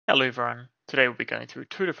Hello everyone, today we'll be going through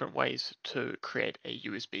two different ways to create a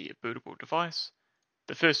USB bootable device.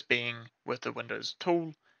 The first being with the Windows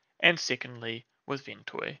tool, and secondly with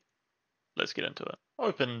Ventoy. Let's get into it.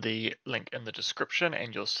 Open the link in the description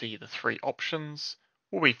and you'll see the three options.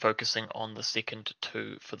 We'll be focusing on the second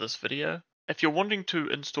two for this video. If you're wanting to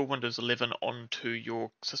install Windows 11 onto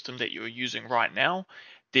your system that you're using right now,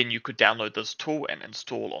 then you could download this tool and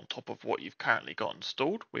install on top of what you've currently got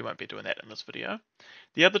installed. We won't be doing that in this video.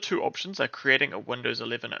 The other two options are creating a Windows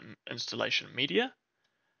 11 installation media.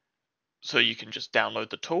 So you can just download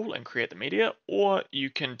the tool and create the media, or you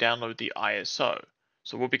can download the ISO.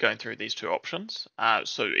 So we'll be going through these two options.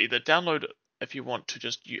 So either download if you want to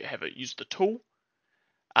just use the tool,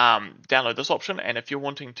 download this option, and if you're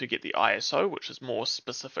wanting to get the ISO, which is more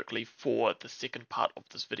specifically for the second part of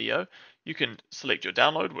this video, you can select your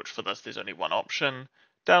download, which for this there's only one option,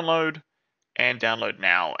 download, and download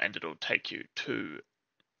now, and it'll take you to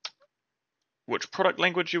which product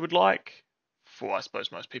language you would like. For I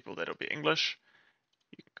suppose most people that'll be English.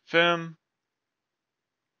 You can confirm.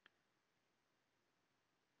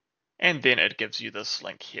 And then it gives you this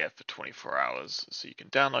link here for 24 hours. So you can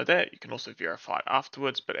download that. You can also verify it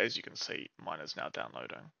afterwards, but as you can see, mine is now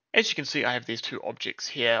downloading. As you can see, I have these two objects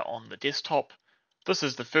here on the desktop. This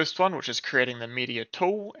is the first one, which is creating the media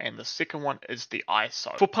tool, and the second one is the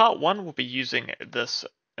ISO. For part one, we'll be using this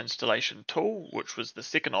installation tool, which was the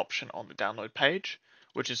second option on the download page,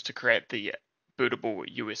 which is to create the bootable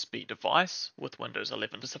USB device with Windows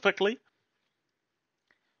 11 specifically.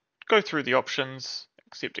 Go through the options,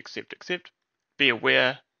 accept. Be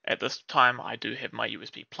aware at this time I do have my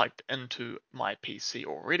USB plugged into my PC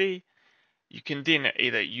already. You can then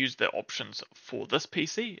either use the options for this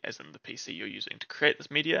PC, as in the PC you're using to create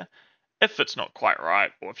this media. If it's not quite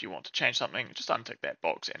right, or if you want to change something, just untick that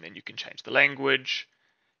box and then you can change the language.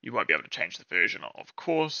 You won't be able to change the version, of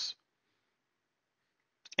course.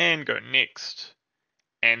 And go next,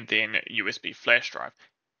 and then USB flash drive.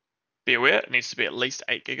 Be aware, it needs to be at least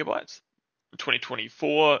 8 gigabytes. In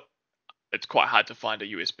 2024, it's quite hard to find a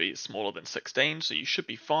USB smaller than 16, so you should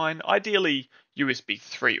be fine. Ideally, USB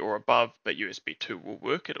 3 or above, but USB 2 will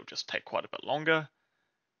work. It'll just take quite a bit longer.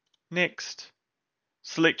 Next,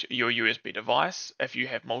 select your USB device. If you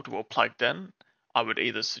have multiple plugged in, I would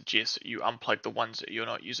either suggest you unplug the ones that you're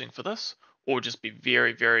not using for this, or just be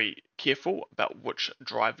very, very careful about which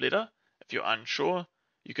drive letter. If you're unsure,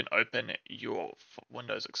 you can open your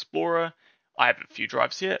Windows Explorer. I have a few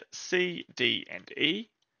drives here, C, D, and E.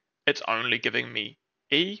 It's only giving me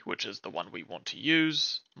E, which is the one we want to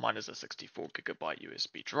use. Mine is a 64 gigabyte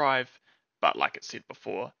USB drive, but like it said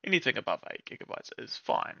before, anything above 8 gigabytes is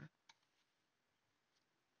fine.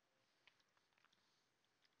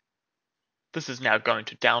 This is now going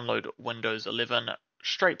to download Windows 11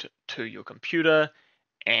 straight to your computer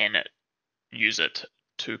and use it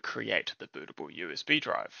to create the bootable USB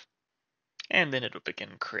drive. And then it'll begin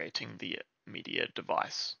creating the media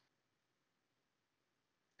device.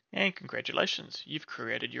 And congratulations, you've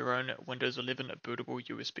created your own Windows 11 bootable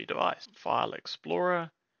USB device. File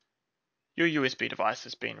Explorer. Your USB device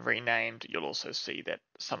has been renamed. You'll also see that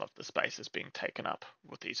some of the space is being taken up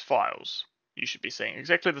with these files. You should be seeing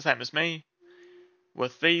exactly the same as me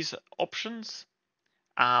with these options.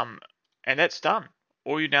 And that's done.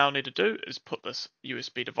 All you now need to do is put this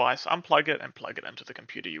USB device, unplug it, and plug it into the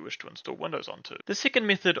computer you wish to install Windows onto. The second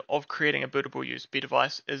method of creating a bootable USB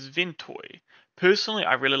device is Ventoy. Personally,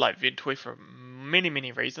 I really like Ventoy for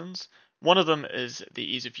many reasons. One of them is the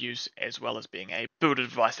ease of use, as well as being a builder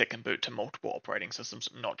device that can boot to multiple operating systems,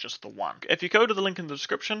 not just the one. If you go to the link in the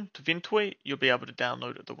description to Ventoy, you'll be able to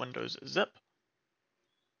download the Windows zip,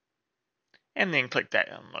 and then click that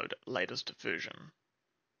download latest version.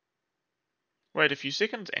 Wait a few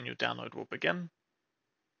seconds and your download will begin.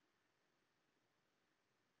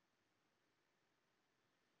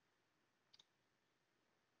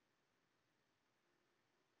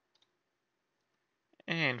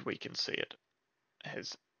 And we can see it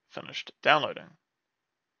has finished downloading.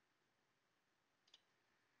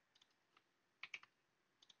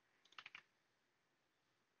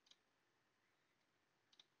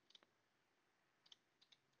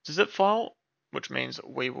 It's a zip file, which means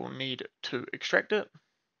we will need to extract it.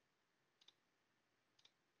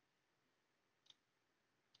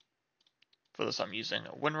 For this, I'm using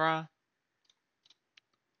WinRAR.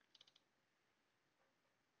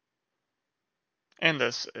 And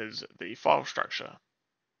this is the file structure.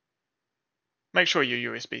 Make sure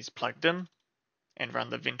your USB is plugged in and run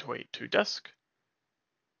the Ventoy to disk.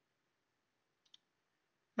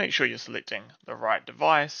 Make sure you're selecting the right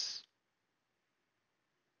device.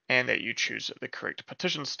 and that you choose the correct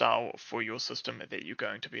partition style for your system that you're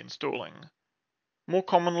going to be installing. More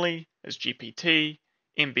commonly is GPT,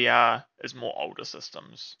 MBR is more older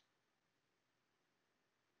systems.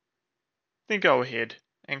 Then go ahead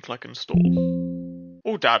and click install.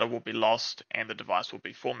 All data will be lost and the device will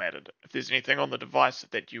be formatted. If there's anything on the device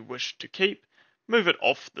that you wish to keep, move it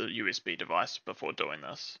off the USB device before doing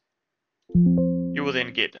this. You will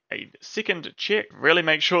then get a second check. Really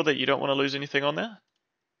make sure that you don't want to lose anything on there.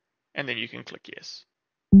 And then you can click yes.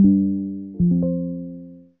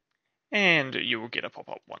 And you will get a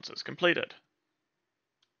pop-up once it's completed.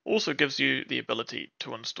 Also gives you the ability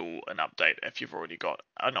to install an update if you've already got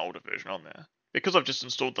an older version on there. Because I've just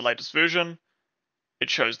installed the latest version, it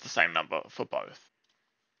shows the same number for both.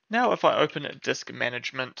 Now if I open disk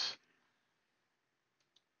management,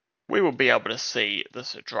 we will be able to see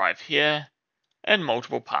this drive here in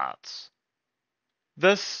multiple parts.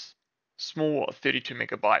 This small 32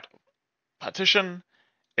 megabyte partition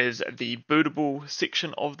is the bootable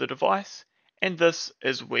section of the device, and this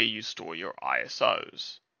is where you store your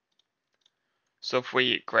ISOs. So if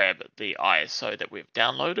we grab the ISO that we've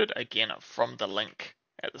downloaded, again from the link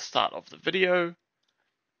at the start of the video,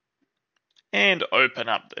 and open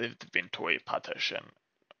up the Ventoy partition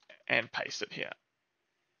and paste it here.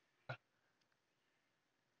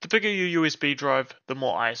 The bigger your USB drive, the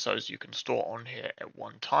more ISOs you can store on here at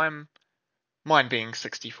one time. Mine being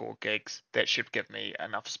 64 gigs, that should give me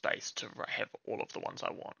enough space to have all of the ones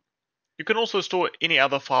I want. You can also store any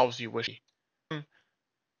other files you wish.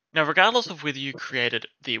 Now, regardless of whether you created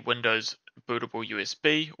the Windows bootable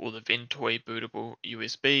USB or the Ventoy bootable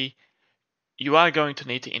USB, you are going to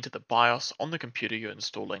need to enter the BIOS on the computer you're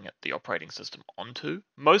installing the operating system onto.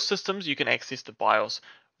 Most systems you can access the BIOS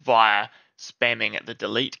via spamming the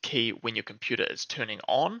delete key when your computer is turning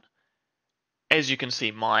on. As you can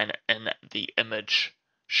see mine in the image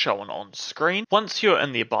shown on screen. Once you're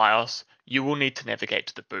in the BIOS, you will need to navigate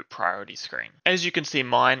to the boot priority screen. As you can see,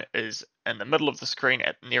 mine is in the middle of the screen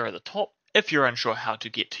at near the top. If you're unsure how to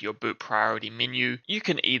get to your boot priority menu, you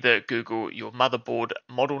can either Google your motherboard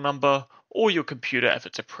model number or your computer if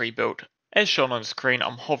it's a pre-built. As shown on screen,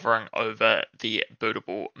 I'm hovering over the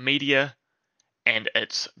bootable media and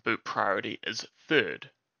its boot priority is 3rd.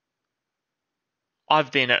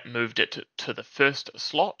 I've then moved it to the first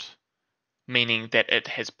slot, meaning that it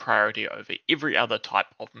has priority over every other type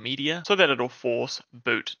of media, so that it'll force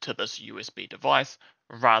boot to this USB device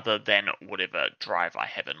rather than whatever drive I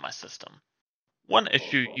have in my system. One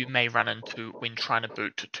issue you may run into when trying to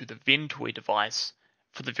boot to the Ventoy device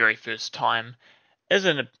for the very first time is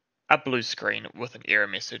a blue screen with an error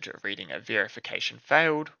message reading a verification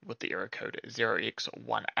failed with the error code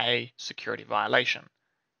 0x1A security violation.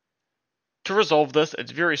 To resolve this,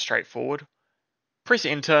 it's very straightforward. Press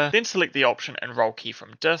enter, then select the option enroll key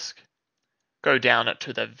from disk, go down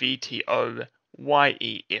to the VTO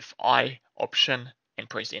YEFI option and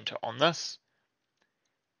press enter on this.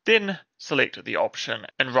 Then select the option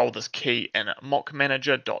enroll this key in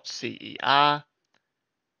mockmanager.cer,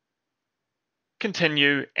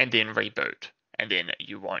 continue and then reboot, and then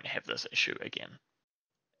you won't have this issue again.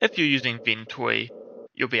 If you're using Ventoy,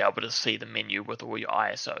 you'll be able to see the menu with all your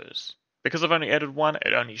ISOs. Because I've only added one,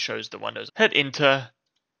 it only shows the windows. Hit enter,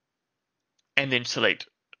 and then select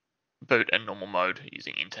boot in normal mode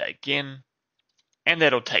using enter again, and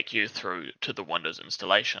that'll take you through to the Windows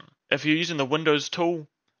installation. If you're using the Windows tool,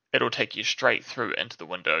 it'll take you straight through into the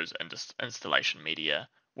Windows installation media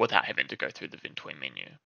without having to go through the Ventoy menu.